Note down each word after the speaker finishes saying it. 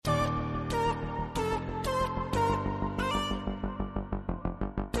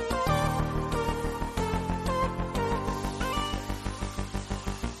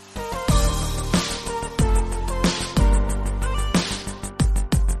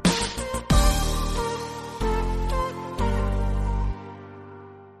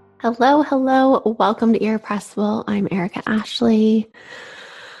Hello, hello. Welcome to Irrepressible. I'm Erica Ashley.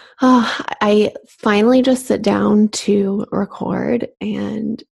 I finally just sit down to record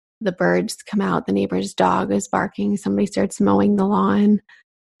and the birds come out. The neighbor's dog is barking. Somebody starts mowing the lawn.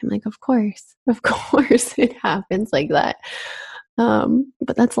 I'm like, of course it happens like that.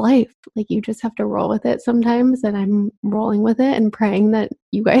 But that's life. Like you just have to roll with it sometimes. And I'm rolling with it and praying that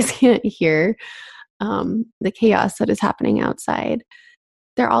you guys can't hear the chaos that is happening outside.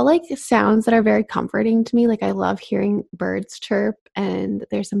 They're all like sounds that are very comforting to me. Like I love hearing birds chirp, and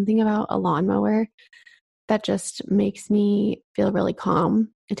there's something about a lawnmower that just makes me feel really calm.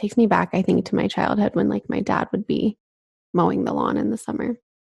 It takes me back, I think, to my childhood when like my dad would be mowing the lawn in the summer.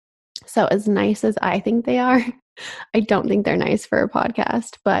 So as nice as I think they are, I don't think they're nice for a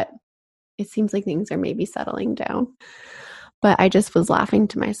podcast, but it seems like things are maybe settling down. But I just was laughing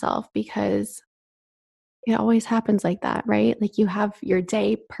to myself because it always happens like that, right? Like you have your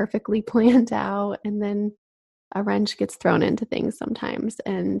day perfectly planned out and then a wrench gets thrown into things sometimes.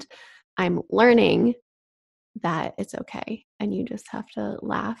 And I'm learning that it's okay. And you just have to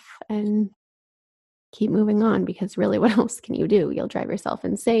laugh and keep moving on because really, what else can you do? You'll drive yourself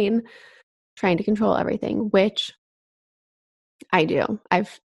insane trying to control everything, which I do.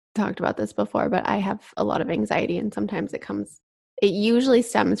 I've talked about this before, but I have a lot of anxiety, and sometimes it usually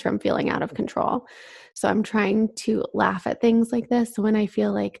stems from feeling out of control. So I'm trying to laugh at things like this when I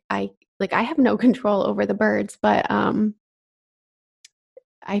feel like I have no control over the birds, but I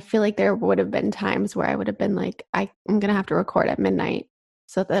feel like there would have been times where I would have been like, I'm going to have to record at midnight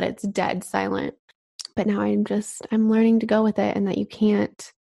so that it's dead silent. But now I'm learning to go with it, and that you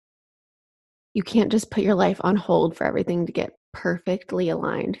can't just put your life on hold for everything to get perfectly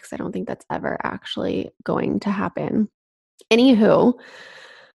aligned, because I don't think that's ever actually going to happen. Anywho,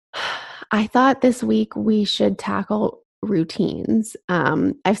 I thought this week we should tackle routines.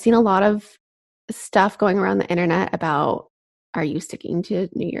 I've seen a lot of stuff going around the internet about, are you sticking to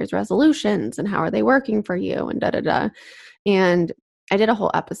New Year's resolutions and how are they working for you and da da da. And I did a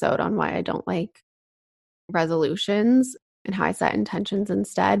whole episode on why I don't like resolutions and how I set intentions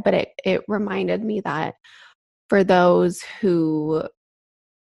instead. But it reminded me that for those who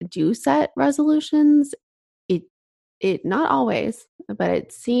do set resolutions, it it not always, but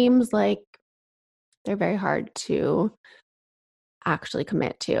it seems like they're very hard to actually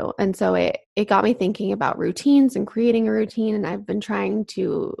commit to. And so it got me thinking about routines and creating a routine. And I've been trying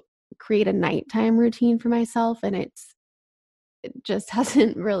to create a nighttime routine for myself, and it just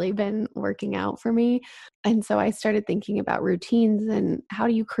hasn't really been working out for me. And so I started thinking about routines and how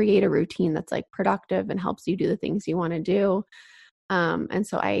do you create a routine that's like productive and helps you do the things you want to do. And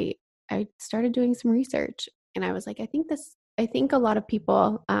so I started doing some research, and I was like, I think a lot of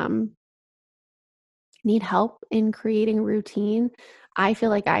people need help in creating a routine. I feel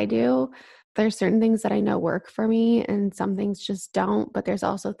like I do. There's certain things that I know work for me, and some things just don't. But there's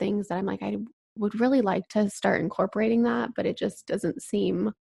also things that I'm like, I would really like to start incorporating that, but it just doesn't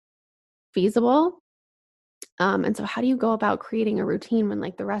seem feasible. And so, how do you go about creating a routine when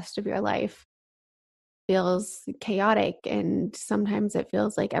like the rest of your life feels chaotic, and sometimes it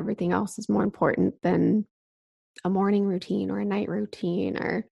feels like everything else is more important than a morning routine or a night routine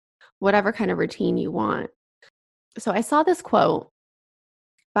or whatever kind of routine you want? So, I saw this quote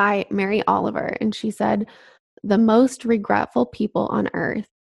by Mary Oliver, and she said, "The most regretful people on earth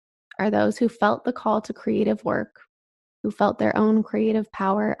are those who felt the call to creative work, who felt their own creative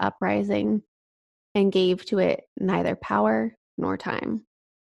power uprising and gave to it neither power nor time."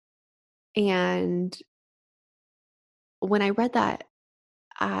 And when I read that,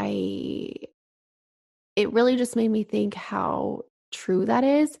 I it really just made me think how true that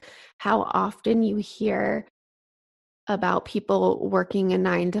is, how often you hear about people working a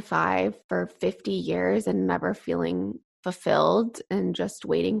 9 to 5 for 50 years and never feeling fulfilled and just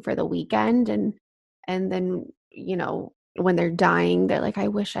waiting for the weekend. And then, when they're dying, they're like, I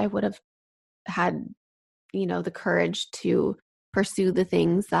wish I would have had, the courage to pursue the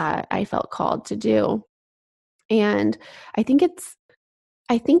things that I felt called to do. And I think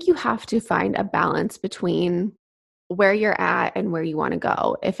I think you have to find a balance between where you're at and where you want to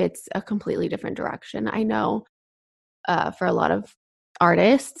go if it's a completely different direction. I know for a lot of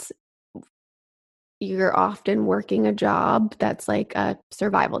artists, you're often working a job that's like a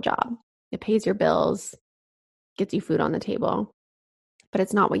survival job. It pays your bills, gets you food on the table, but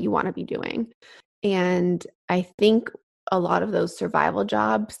it's not what you want to be doing. And I think a lot of those survival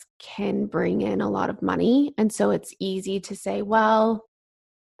jobs can bring in a lot of money. And so it's easy to say, well,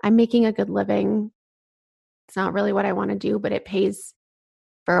 I'm making a good living. It's not really what I want to do, but it pays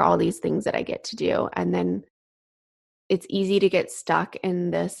for all these things that I get to do. And then it's easy to get stuck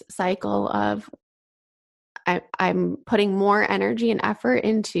in this cycle of I'm putting more energy and effort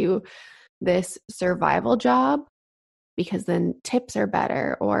into this survival job because then tips are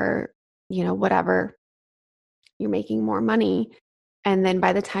better, or, whatever, you're making more money. And then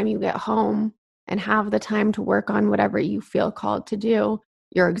by the time you get home and have the time to work on whatever you feel called to do,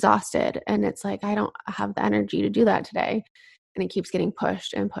 you're exhausted. And it's like, I don't have the energy to do that today. And it keeps getting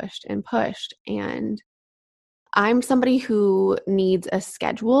pushed and pushed and pushed. And I'm somebody who needs a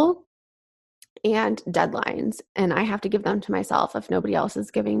schedule and deadlines, and I have to give them to myself if nobody else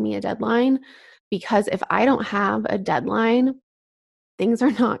is giving me a deadline. Because if I don't have a deadline, things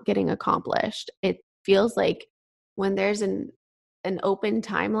are not getting accomplished. It feels like when there's an open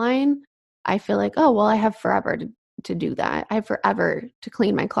timeline, I feel like, oh, well, I have forever to do that. I have forever to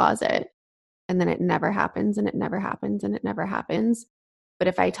clean my closet. And then it never happens, and it never happens, and it never happens. But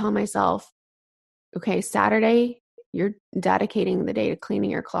if I tell myself, okay, Saturday, you're dedicating the day to cleaning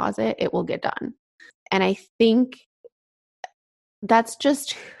your closet, it will get done. And I think that's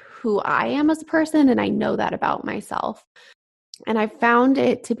just who I am as a person. And I know that about myself. And I found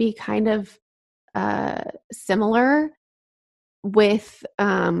it to be kind of similar with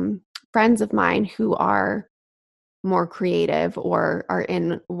friends of mine who are more creative or are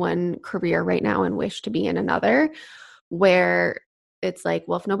in one career right now and wish to be in another, where it's like,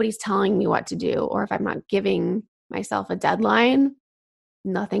 well, if nobody's telling me what to do, or if I'm not giving myself a deadline,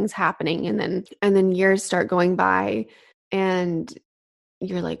 nothing's happening. And then years start going by and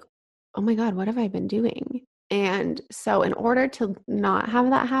you're like, oh my God, what have I been doing? And so in order to not have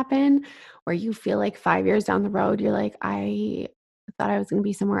that happen, where you feel like 5 years down the road, you're like, I thought I was going to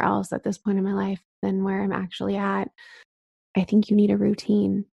be somewhere else at this point in my life than where I'm actually at, I think you need a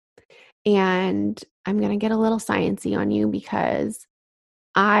routine. And I'm going to get a little sciencey on you because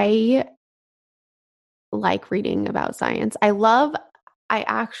I like reading about science. What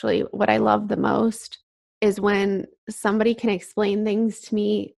I love the most is when somebody can explain things to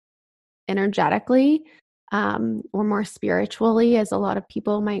me energetically, or more spiritually, as a lot of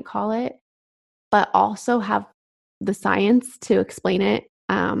people might call it, but also have the science to explain it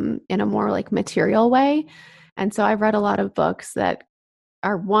in a more like material way. And so I've read a lot of books that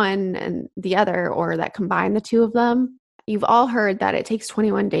are one and the other, or that combine the two of them. You've all heard that it takes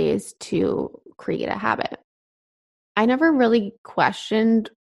 21 days to create a habit. I never really questioned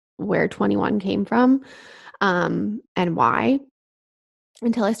where 21 came from, and why,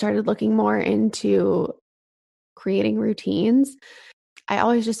 until I started looking more into creating routines. I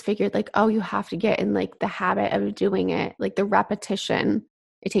always just figured like, oh, you have to get in like the habit of doing it, like the repetition.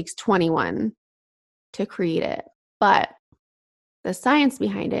 It takes 21 to create it. But the science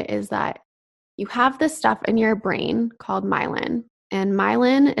behind it is that you have this stuff in your brain called myelin. And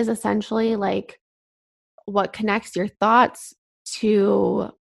myelin is essentially like what connects your thoughts to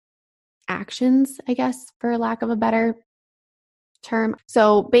actions, I guess, for lack of a better term.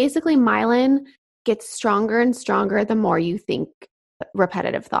 So basically, myelin gets stronger and stronger the more you think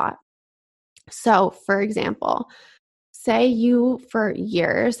repetitive thought. So, for example, say you for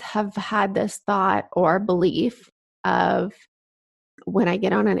years have had this thought or belief of, when I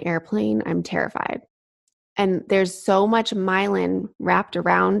get on an airplane, I'm terrified. And there's so much myelin wrapped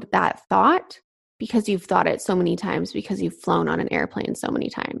around that thought because you've thought it so many times, because you've flown on an airplane so many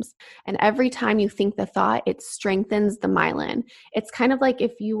times. And every time you think the thought, it strengthens the myelin. It's kind of like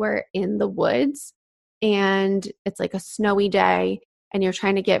if you were in the woods and it's like a snowy day and you're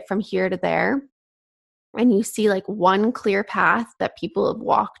trying to get from here to there, and you see like one clear path that people have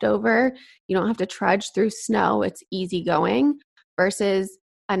walked over. You don't have to trudge through snow. It's easy going, versus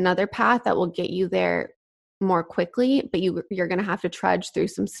another path that will get you there more quickly, but you're going to have to trudge through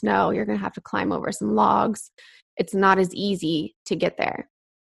some snow. You're going to have to climb over some logs. It's not as easy to get there.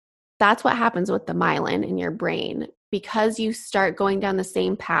 That's what happens with the myelin in your brain. Because you start going down the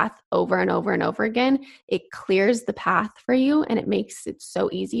same path over and over and over again, it clears the path for you and it makes it so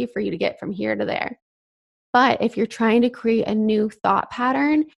easy for you to get from here to there. But if you're trying to create a new thought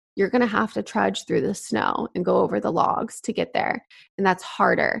pattern, you're going to have to trudge through the snow and go over the logs to get there. And that's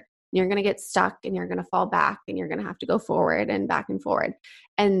harder. You're going to get stuck and you're going to fall back and you're going to have to go forward and back and forward.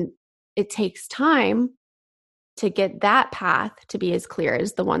 And it takes time to get that path to be as clear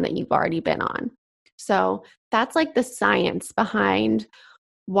as the one that you've already been on. So that's like the science behind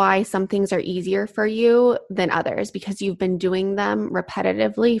why some things are easier for you than others, because you've been doing them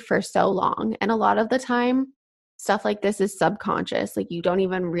repetitively for so long. And a lot of the time, stuff like this is subconscious. Like you don't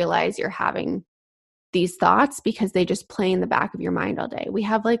even realize you're having these thoughts because they just play in the back of your mind all day. We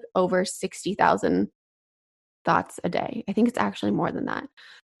have like over 60,000 thoughts a day. I think it's actually more than that.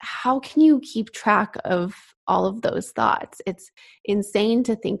 how can you keep track of all of those thoughts? It's insane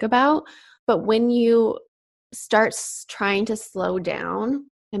to think about. But when you start trying to slow down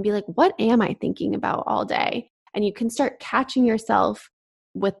and be like, what am I thinking about all day? And you can start catching yourself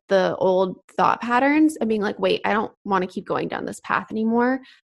with the old thought patterns and being like, wait, I don't want to keep going down this path anymore.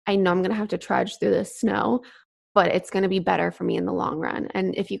 I know I'm going to have to trudge through this snow, but it's going to be better for me in the long run.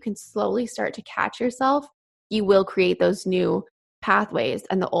 And if you can slowly start to catch yourself, you will create those new pathways,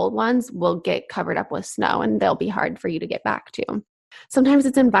 and the old ones will get covered up with snow and they'll be hard for you to get back to. Sometimes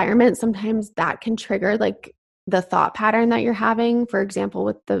it's environment. Sometimes that can trigger like the thought pattern that you're having. For example,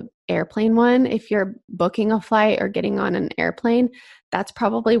 with the airplane one, if you're booking a flight or getting on an airplane, that's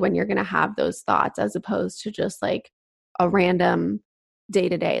probably when you're going to have those thoughts, as opposed to just like a random day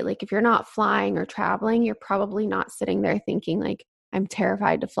to day. Like if you're not flying or traveling, you're probably not sitting there thinking like, I'm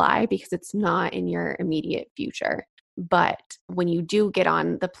terrified to fly, because it's not in your immediate future. But when you do get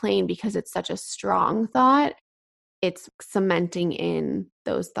on the plane, because it's such a strong thought, it's cementing in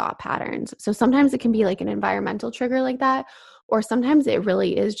those thought patterns. So sometimes it can be like an environmental trigger like that, or sometimes it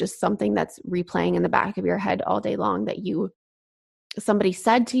really is just something that's replaying in the back of your head all day long that somebody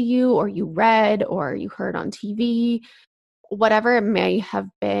said to you, or you read, or you heard on TV, whatever it may have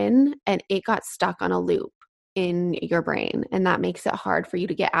been, and it got stuck on a loop in your brain. And that makes it hard for you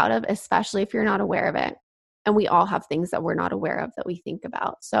to get out of, especially if you're not aware of it. And we all have things that we're not aware of that we think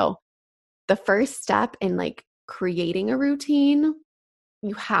about. So the first step in like creating a routine,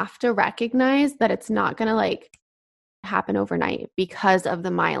 you have to recognize that it's not going to like happen overnight because of the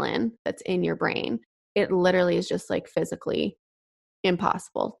myelin that's in your brain. It literally is just like physically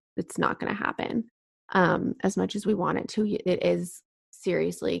impossible. It's not going to happen. As much as we want it to, it is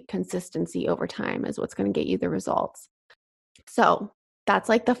seriously consistency over time is what's going to get you the results. So that's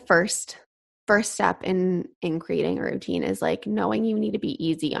like the first step in creating a routine, is like knowing you need to be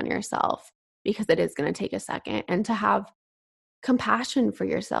easy on yourself, because it is going to take a second, and to have compassion for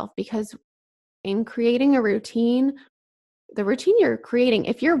yourself, because in creating a routine, the routine you're creating,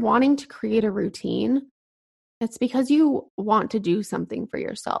 if you're wanting to create a routine, it's because you want to do something for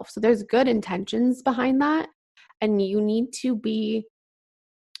yourself. So there's good intentions behind that. And you need to be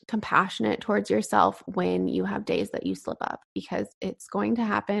compassionate towards yourself when you have days that you slip up, because it's going to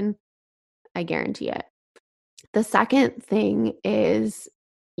happen. I guarantee it. The second thing is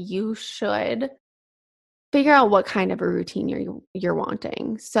you should figure out what kind of a routine you're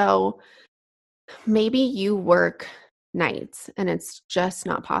wanting. So maybe you work nights and it's just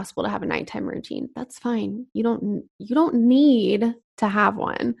not possible to have a nighttime routine. That's fine. You don't need to have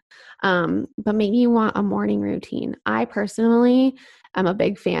one. But maybe you want a morning routine. I personally am a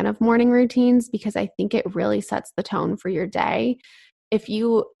big fan of morning routines because I think it really sets the tone for your day. If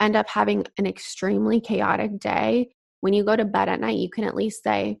you end up having an extremely chaotic day, when you go to bed at night, you can at least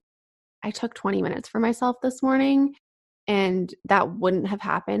say, I took 20 minutes for myself this morning. And that wouldn't have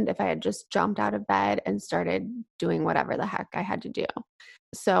happened if I had just jumped out of bed and started doing whatever the heck I had to do.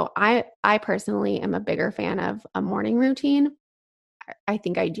 So I personally am a bigger fan of a morning routine. I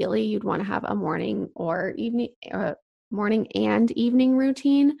think ideally you'd want to have a morning and evening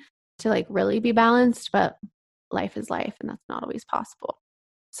routine to like really be balanced, but life is life and that's not always possible.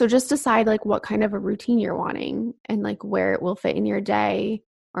 So just decide like what kind of a routine you're wanting and like where it will fit in your day.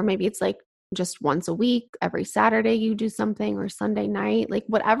 Or maybe it's like just once a week, every Saturday you do something, or Sunday night, like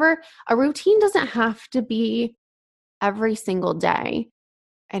whatever. A routine doesn't have to be every single day.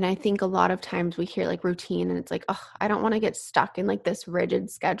 And I think a lot of times we hear like routine and it's like, oh, I don't want to get stuck in like this rigid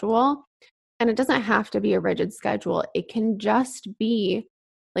schedule. And it doesn't have to be a rigid schedule. It can just be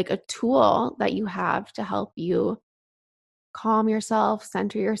like a tool that you have to help you calm yourself,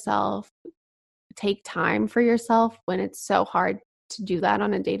 center yourself, take time for yourself when it's so hard to do that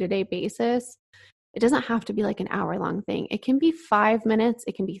on a day-to-day basis. It doesn't have to be like an hour-long thing. It can be 5 minutes.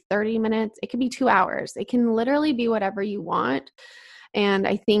 It can be 30 minutes. It can be 2 hours. It can literally be whatever you want. And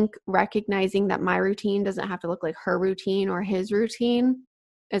I think recognizing that my routine doesn't have to look like her routine or his routine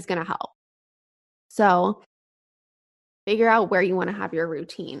is going to help. So figure out where you want to have your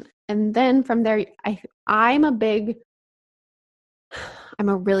routine. And then from there, I'm a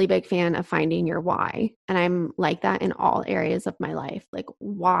really big fan of finding your why. And I'm like that in all areas of my life. Like,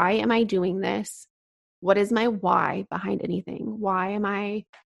 why am I doing this? What is my why behind anything? Why am I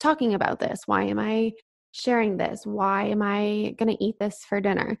talking about this? Why am I sharing this? Why am I going to eat this for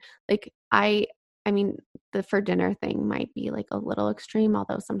dinner? Like, I mean, the for dinner thing might be like a little extreme,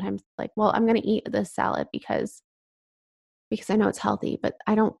 although sometimes like, well, I'm going to eat this salad because I know it's healthy, but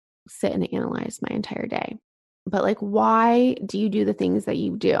I don't sit and analyze my entire day. But like, why do you do the things that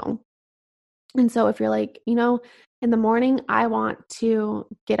you do? And so if you're like, In the morning, I want to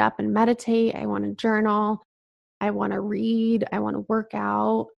get up and meditate. I want to journal. I want to read. I want to work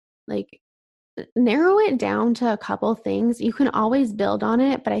out. Like, narrow it down to a couple things. You can always build on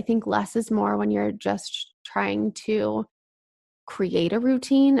it, but I think less is more when you're just trying to create a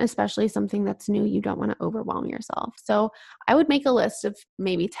routine, especially something that's new. You don't want to overwhelm yourself. So I would make a list of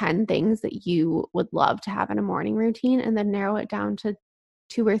maybe 10 things that you would love to have in a morning routine, and then narrow it down to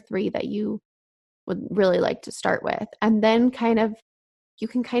 2 or 3 that you would really like to start with. And then you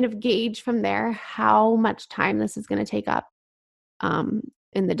can kind of gauge from there how much time this is going to take up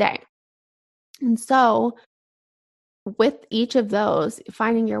in the day. And so with each of those,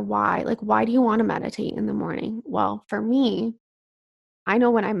 finding your why, like, why do you want to meditate in the morning? Well, for me, I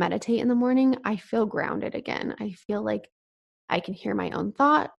know when I meditate in the morning, I feel grounded again. I feel like I can hear my own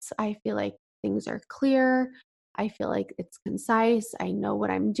thoughts. I feel like things are clear. I feel like it's concise. I know what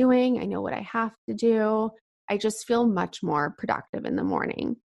I'm doing. I know what I have to do. I just feel much more productive in the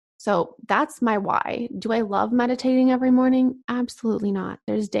morning. So that's my why. Do I love meditating every morning? Absolutely not.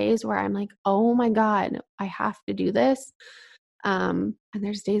 There's days where I'm like, oh my God, I have to do this. And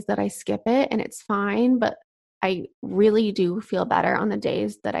there's days that I skip it and it's fine, but I really do feel better on the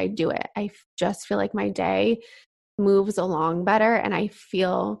days that I do it. Just feel like my day moves along better and I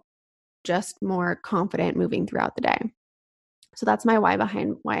feel just more confident moving throughout the day. So that's my why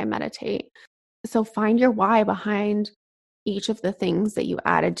behind why I meditate. So find your why behind each of the things that you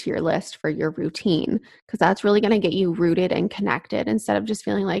added to your list for your routine, because that's really going to get you rooted and connected instead of just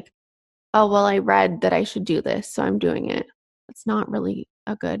feeling like, oh, well, I read that I should do this, so I'm doing it. It's not really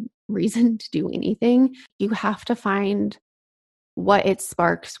a good reason to do anything. You have to find what it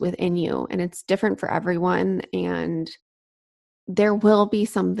sparks within you, and it's different for everyone. And there will be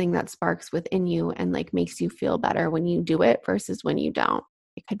something that sparks within you and like makes you feel better when you do it versus when you don't.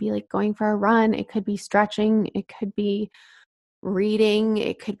 It could be like going for a run, it could be stretching, it could be reading,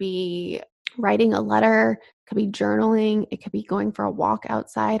 it could be writing a letter, it could be journaling, it could be going for a walk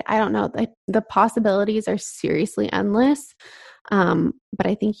outside. I don't know. The possibilities are seriously endless. But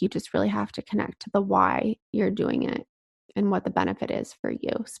I think you just really have to connect to the why you're doing it and what the benefit is for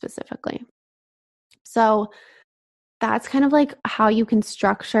you specifically. So that's kind of like how you can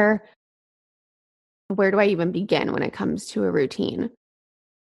structure, where do I even begin when it comes to a routine?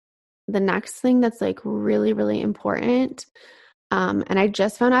 The next thing that's like really, really important, and I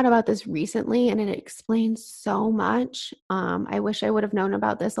just found out about this recently and it explains so much. I wish I would have known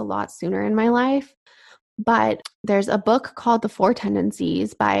about this a lot sooner in my life, but there's a book called The Four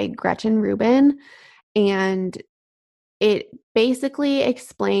Tendencies by Gretchen Rubin, and it basically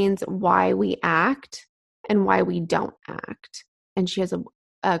explains why we act and why we don't act. And she has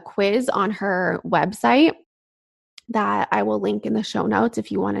a quiz on her website that I will link in the show notes if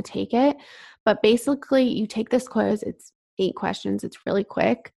you want to take it. But basically, you take this quiz, it's 8 questions, it's really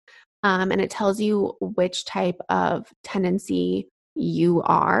quick. And it tells you which type of tendency you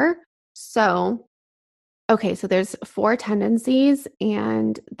are. So, okay, so there's 4 tendencies,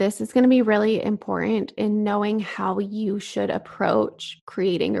 and this is going to be really important in knowing how you should approach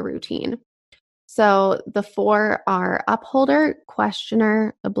creating a routine. So the 4 are upholder,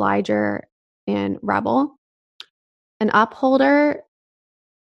 questioner, obliger, and rebel. An upholder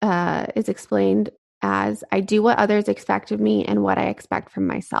is explained as I do what others expect of me and what I expect from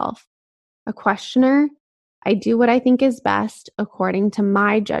myself. A questioner, I do what I think is best according to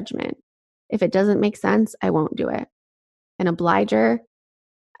my judgment. If it doesn't make sense, I won't do it. An obliger,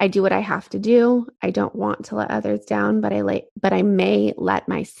 I do what I have to do. I don't want to let others down, but I may let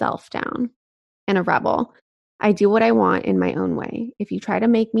myself down. And a rebel, I do what I want in my own way. If you try to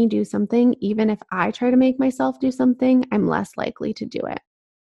make me do something, even if I try to make myself do something, I'm less likely to do it.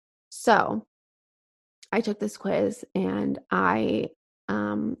 So I took this quiz and I'm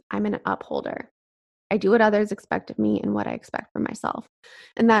an upholder. I do what others expect of me and what I expect from myself.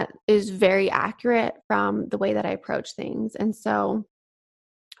 And that is very accurate from the way that I approach things. And so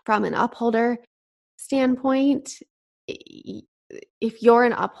from an upholder standpoint, if you're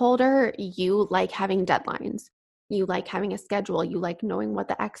an upholder, you like having deadlines. You like having a schedule. You like knowing what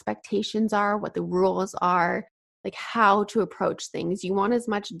the expectations are, what the rules are, like how to approach things. You want as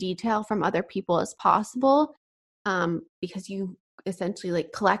much detail from other people as possible, because you essentially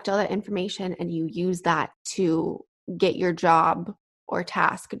like collect all that information and you use that to get your job or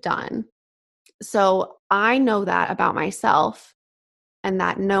task done. So I know that about myself, and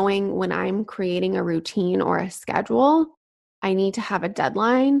that knowing when I'm creating a routine or a schedule, I need to have a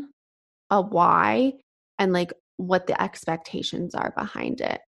deadline, a why, and like what the expectations are behind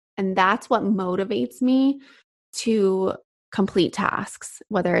it. And that's what motivates me to complete tasks,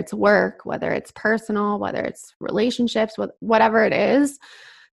 whether it's work, whether it's personal, whether it's relationships, whatever it is.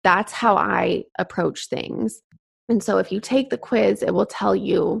 That's how I approach things. And so if you take the quiz, it will tell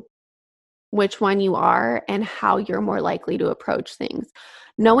you which one you are and how you're more likely to approach things.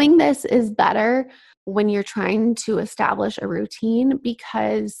 Knowing this is better when you're trying to establish a routine,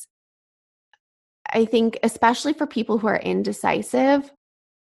 because I think, especially for people who are indecisive,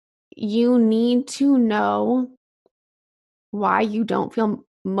 you need to know why you don't feel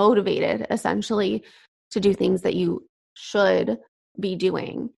motivated, essentially, to do things that you should be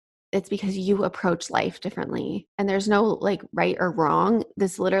doing. It's because you approach life differently. And there's no like right or wrong.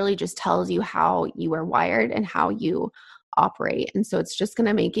 This literally just tells you how you are wired and how you operate. And so it's just going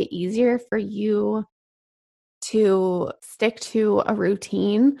to make it easier for you to stick to a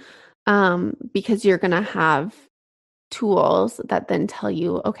routine, because you're going to have tools that then tell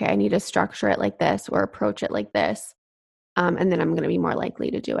you, okay, I need to structure it like this or approach it like this. And then I'm going to be more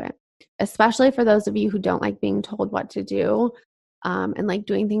likely to do it. Especially for those of you who don't like being told what to do, and like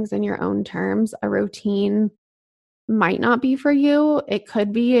doing things in your own terms, a routine might not be for you. It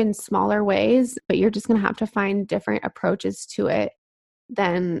could be in smaller ways, but you're just going to have to find different approaches to it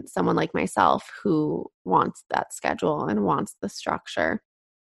than someone like myself who wants that schedule and wants the structure.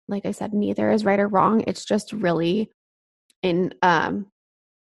 Like I said, neither is right or wrong. It's just really interesting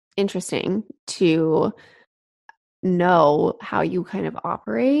to know how you kind of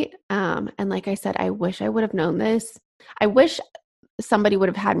operate. And like I said, I wish I would have known this. I wish somebody would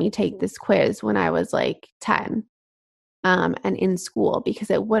have had me take this quiz when I was like 10, and in school,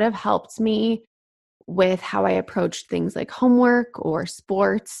 because it would have helped me with how I approached things like homework or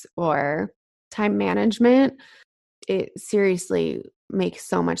sports or time management. It seriously makes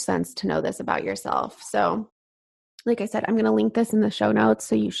so much sense to know this about yourself. So, like I said, I'm going to link this in the show notes.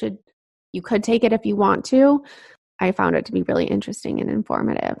 So you could take it if you want to. I found it to be really interesting and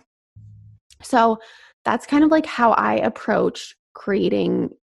informative. So that's kind of like how I approach creating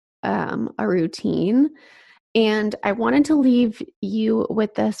a routine. And I wanted to leave you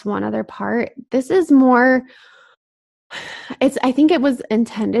with this one other part. This is more, I think it was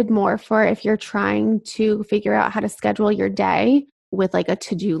intended more for if you're trying to figure out how to schedule your day with like a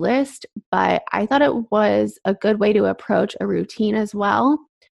to-do list, but I thought it was a good way to approach a routine as well.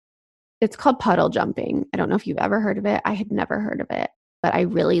 It's called puddle jumping. I don't know if you've ever heard of it. I had never heard of it, but I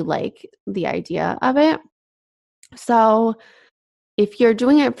really like the idea of it. So if you're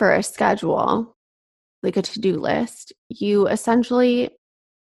doing it for a schedule, like a to-do list, you essentially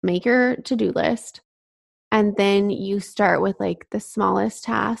make your to-do list and then you start with like the smallest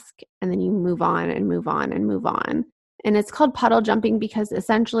task and then you move on and move on and move on. And it's called puddle jumping because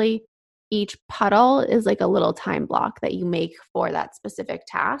essentially each puddle is like a little time block that you make for that specific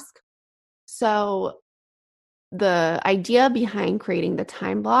task. So the idea behind creating the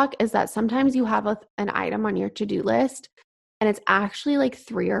time block is that sometimes you have an item on your to-do list and it's actually like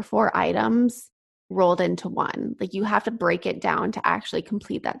 3 or 4 items rolled into one. Like you have to break it down to actually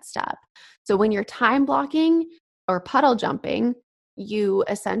complete that step. So when you're time blocking or puddle jumping, you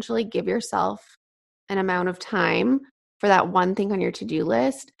essentially give yourself an amount of time for that one thing on your to-do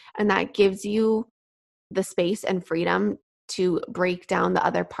list, and that gives you the space and freedom to break down the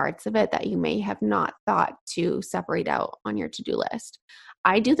other parts of it that you may have not thought to separate out on your to-do list.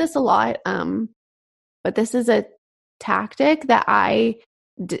 I do this a lot, but this is a tactic that I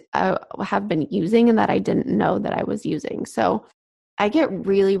have been using and that I didn't know that I was using. So I get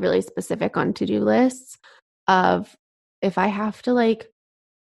really, really specific on to-do lists of if I have to like,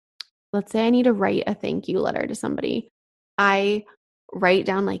 let's say I need to write a thank you letter to somebody, I write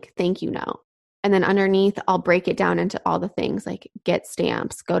down like thank you note. And then underneath, I'll break it down into all the things like get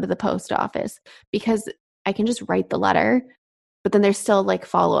stamps, go to the post office, because I can just write the letter, but then there's still like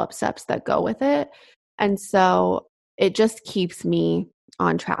follow-up steps that go with it. And so it just keeps me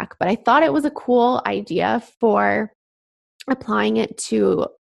on track. But I thought it was a cool idea for applying it to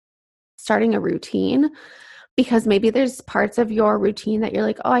starting a routine, because maybe there's parts of your routine that you're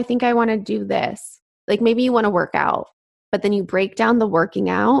like, oh, I think I want to do this. Like maybe you want to work out, but then you break down the working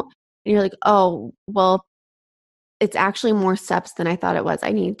out and you're like, oh, well, it's actually more steps than I thought it was.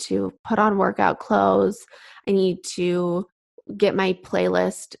 I need to put on workout clothes. I need to get my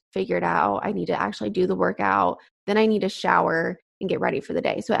playlist figured out. I need to actually do the workout. Then I need to shower and get ready for the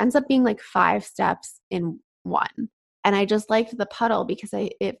day. So it ends up being like 5 steps in one. And I just liked the puddle because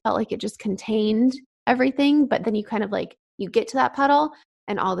it felt like it just contained everything, but then you kind of like, you get to that puddle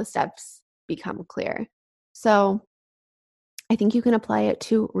and all the steps become clear. So I think you can apply it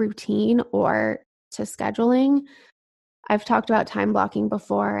to routine or to scheduling. I've talked about time blocking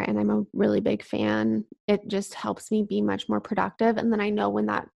before, and I'm a really big fan. It just helps me be much more productive. And then I know when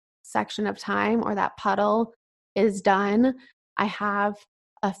that section of time or that puddle is done, I have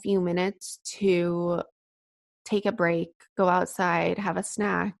a few minutes to take a break, go outside, have a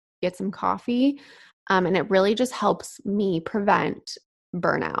snack, get some coffee. And it really just helps me prevent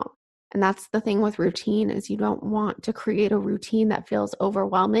burnout. And that's the thing with routine is you don't want to create a routine that feels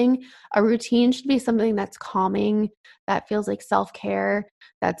overwhelming. A routine should be something that's calming, that feels like self-care,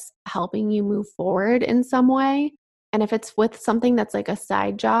 that's helping you move forward in some way. And if it's with something that's like a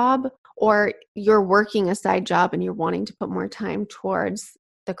side job or you're working a side job and you're wanting to put more time towards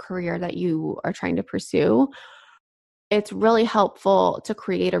the career that you are trying to pursue, it's really helpful to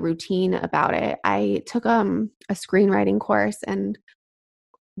create a routine about it. I took a screenwriting course, and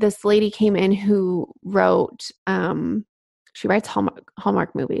this lady came in who wrote she writes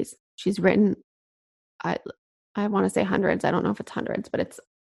Hallmark movies. She's written I I want to say hundreds. I don't know if it's hundreds, but it's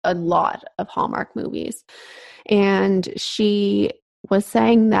a lot of Hallmark movies. And she was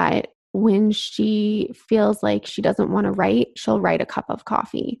saying that when she feels like she doesn't want to write, she'll write a cup of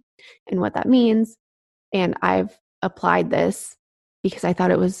coffee. And what that means, and I've applied this because I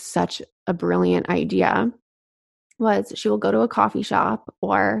thought it was such a brilliant idea, was she will go to a coffee shop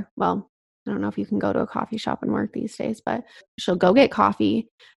or, well, I don't know if you can go to a coffee shop and work these days, but she'll go get coffee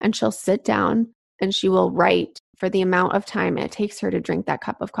and she'll sit down and she will write for the amount of time it takes her to drink that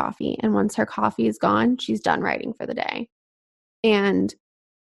cup of coffee. And once her coffee is gone, she's done writing for the day. And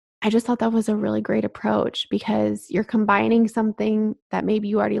I just thought that was a really great approach because you're combining something that maybe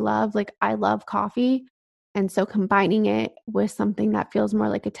you already love. Like I love coffee. And so combining it with something that feels more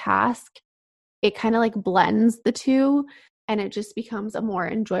like a task, it kind of like blends the two and it just becomes a more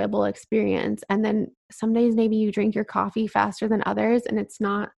enjoyable experience. And then some days maybe you drink your coffee faster than others and it's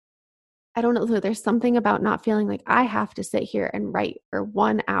not, I don't know, there's something about not feeling like I have to sit here and write for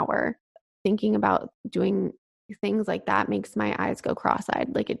 1 hour. Thinking about doing things like that makes my eyes go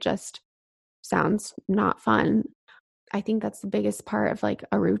cross-eyed. Like it just sounds not fun. I think that's the biggest part of like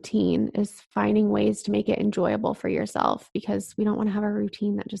a routine is finding ways to make it enjoyable for yourself because we don't want to have a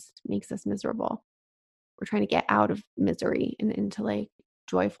routine that just makes us miserable. We're trying to get out of misery and into like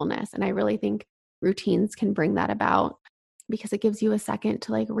joyfulness. And I really think routines can bring that about because it gives you a second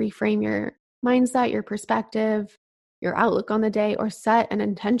to like reframe your mindset, your perspective, your outlook on the day, or set an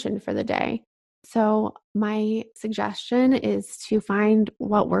intention for the day. So, my suggestion is to find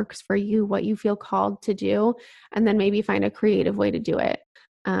what works for you, what you feel called to do, and then maybe find a creative way to do it.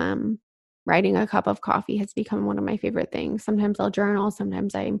 Um, Writing a cup of coffee has become one of my favorite things. Sometimes I'll journal,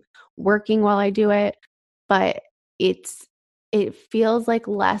 sometimes I'm working while I do it, but it feels like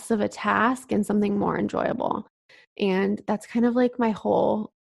less of a task and something more enjoyable. And that's kind of like my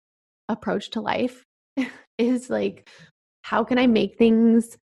whole approach to life is like, how can I make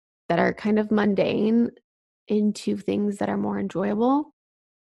things that are kind of mundane into things that are more enjoyable?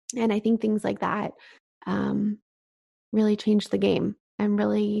 And I think things like that um, really change the game and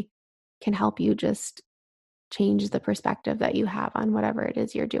really can help you just change the perspective that you have on whatever it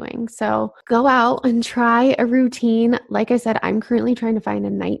is you're doing. So go out and try a routine. Like I said, I'm currently trying to find a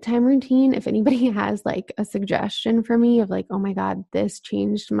nighttime routine. If anybody has like a suggestion for me of like, oh my God, this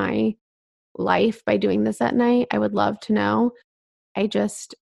changed my life by doing this at night, I would love to know.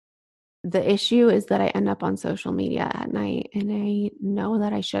 The issue is that I end up on social media at night and I know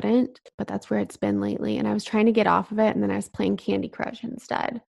that I shouldn't, but that's where it's been lately. And I was trying to get off of it and then I was playing Candy Crush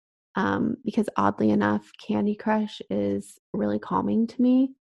instead. Because oddly enough, Candy Crush is really calming to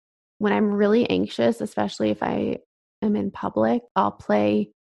me. When I'm really anxious, especially if I am in public, I'll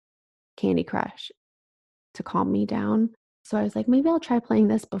play Candy Crush to calm me down. So I was like, maybe I'll try playing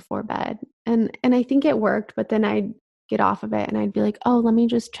this before bed. And I think it worked, but then I'd get off of it and I'd be like, "Oh, let me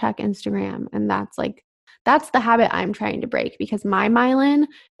just check Instagram." And that's the habit I'm trying to break because my myelin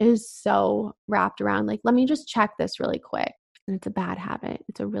is so wrapped around like, "Let me just check this really quick." And it's a bad habit.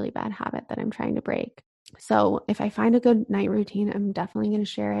 It's a really bad habit that I'm trying to break. So if I find a good night routine, I'm definitely going to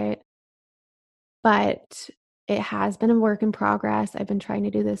share it. But it has been a work in progress. I've been trying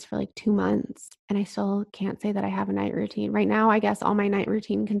to do this for like 2 months and I still can't say that I have a night routine. Right now, I guess all my night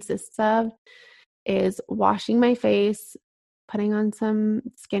routine consists of is washing my face, putting on some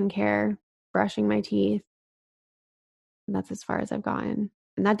skincare, brushing my teeth. And that's as far as I've gotten.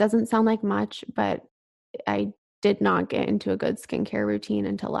 And that doesn't sound like much, but I did not get into a good skincare routine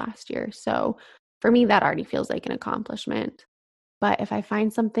until last year. So for me, that already feels like an accomplishment. But if I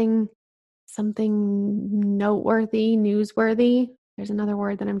find something noteworthy, newsworthy, there's another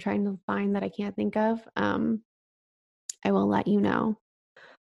word that I'm trying to find that I can't think of, I will let you know.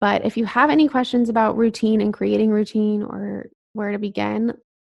 But if you have any questions about routine and creating routine or where to begin,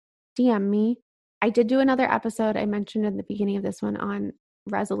 DM me. I did do another episode I mentioned in the beginning of this one on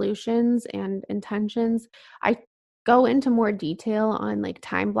resolutions and intentions. I go into more detail on like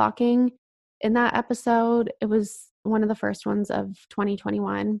time blocking in that episode. It was one of the first ones of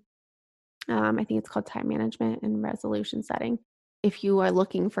 2021. I think it's called time management and resolution setting. If you are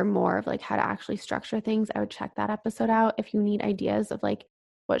looking for more of like how to actually structure things, I would check that episode out. If you need ideas of like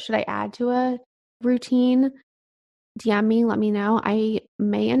what should I add to a routine, DM me, let me know. I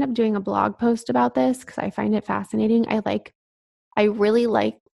may end up doing a blog post about this because I find it fascinating. I really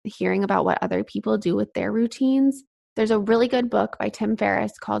like hearing about what other people do with their routines. There's a really good book by Tim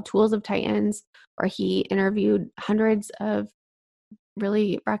Ferriss called Tools of Titans, where he interviewed hundreds of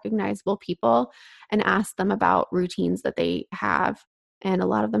really recognizable people and asked them about routines that they have. And a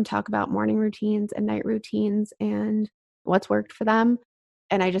lot of them talk about morning routines and night routines and what's worked for them.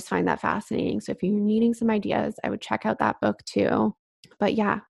 And I just find that fascinating. So if you're needing some ideas, I would check out that book too. But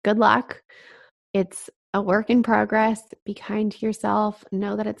yeah, good luck. It's a work in progress. Be kind to yourself.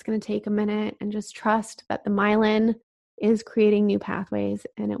 Know that it's going to take a minute and just trust that the myelin is creating new pathways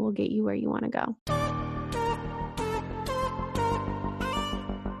and it will get you where you want to go.